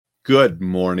Good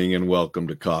morning and welcome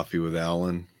to Coffee with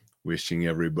Alain. Wishing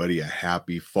everybody a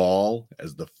happy fall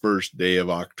as the first day of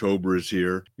October is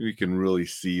here. We can really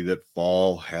see that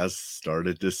fall has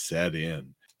started to set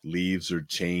in. Leaves are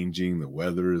changing, the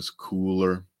weather is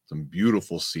cooler, some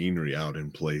beautiful scenery out in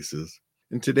places.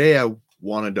 And today I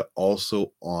wanted to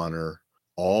also honor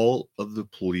all of the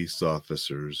police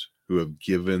officers who have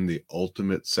given the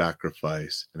ultimate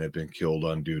sacrifice and have been killed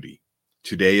on duty.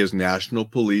 Today is National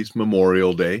Police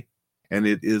Memorial Day, and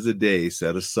it is a day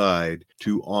set aside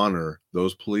to honor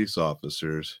those police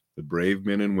officers, the brave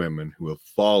men and women who have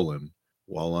fallen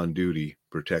while on duty,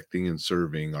 protecting and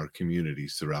serving our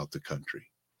communities throughout the country.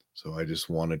 So I just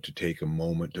wanted to take a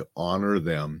moment to honor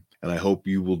them, and I hope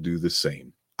you will do the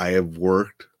same. I have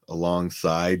worked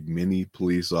alongside many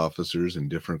police officers in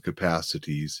different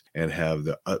capacities and have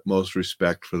the utmost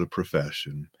respect for the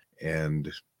profession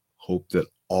and hope that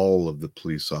all of the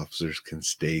police officers can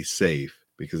stay safe,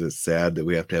 because it's sad that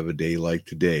we have to have a day like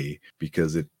today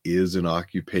because it is an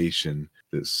occupation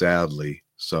that sadly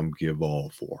some give all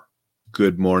for.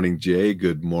 Good morning, Jay.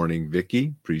 Good morning,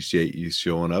 Vicky. Appreciate you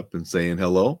showing up and saying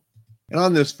hello. And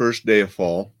on this first day of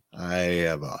fall, I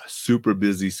have a super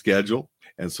busy schedule,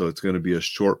 and so it's going to be a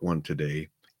short one today.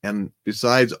 And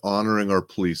besides honoring our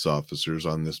police officers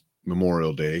on this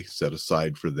Memorial Day set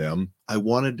aside for them, I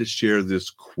wanted to share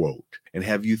this quote and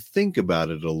have you think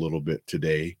about it a little bit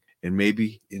today and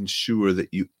maybe ensure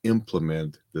that you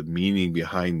implement the meaning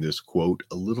behind this quote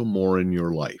a little more in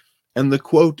your life. And the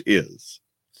quote is,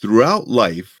 "Throughout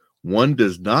life, one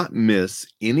does not miss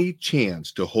any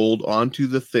chance to hold on to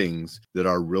the things that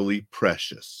are really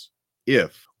precious,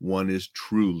 if one is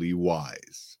truly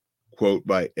wise." Quote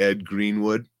by Ed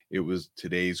Greenwood. It was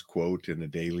today's quote in a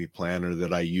daily planner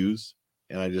that I use,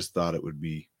 and I just thought it would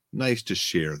be nice to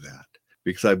share that,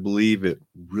 because I believe it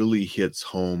really hits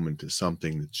home into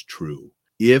something that's true.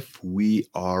 If we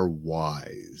are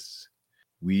wise,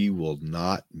 we will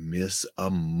not miss a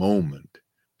moment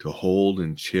to hold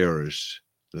and cherish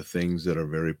the things that are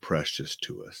very precious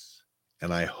to us.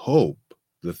 And I hope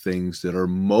the things that are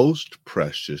most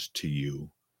precious to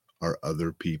you are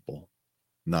other people,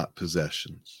 not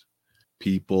possessions.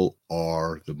 People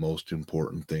are the most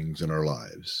important things in our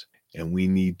lives, and we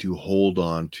need to hold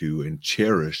on to and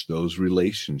cherish those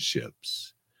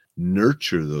relationships,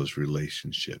 nurture those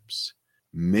relationships,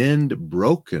 mend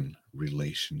broken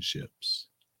relationships.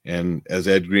 And as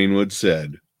Ed Greenwood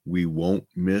said, we won't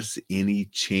miss any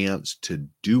chance to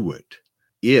do it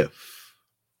if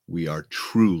we are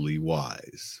truly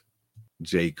wise.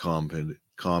 Jay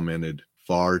commented,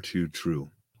 "Far too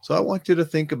true." So I want you to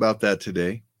think about that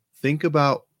today. Think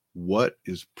about what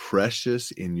is precious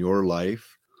in your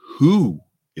life, who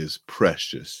is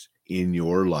precious in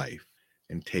your life,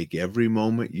 and take every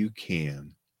moment you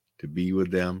can to be with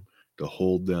them, to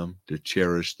hold them, to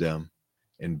cherish them,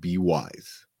 and be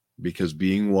wise. Because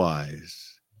being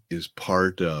wise is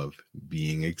part of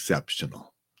being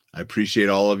exceptional. I appreciate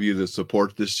all of you that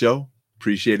support this show.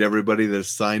 Appreciate everybody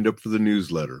that's signed up for the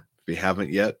newsletter. If you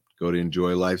haven't yet, go to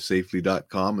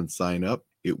enjoylifesafely.com and sign up.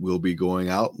 It will be going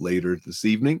out later this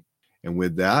evening. And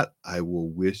with that, I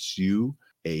will wish you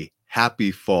a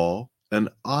happy fall, an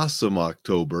awesome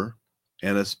October,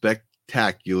 and a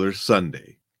spectacular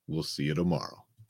Sunday. We'll see you tomorrow.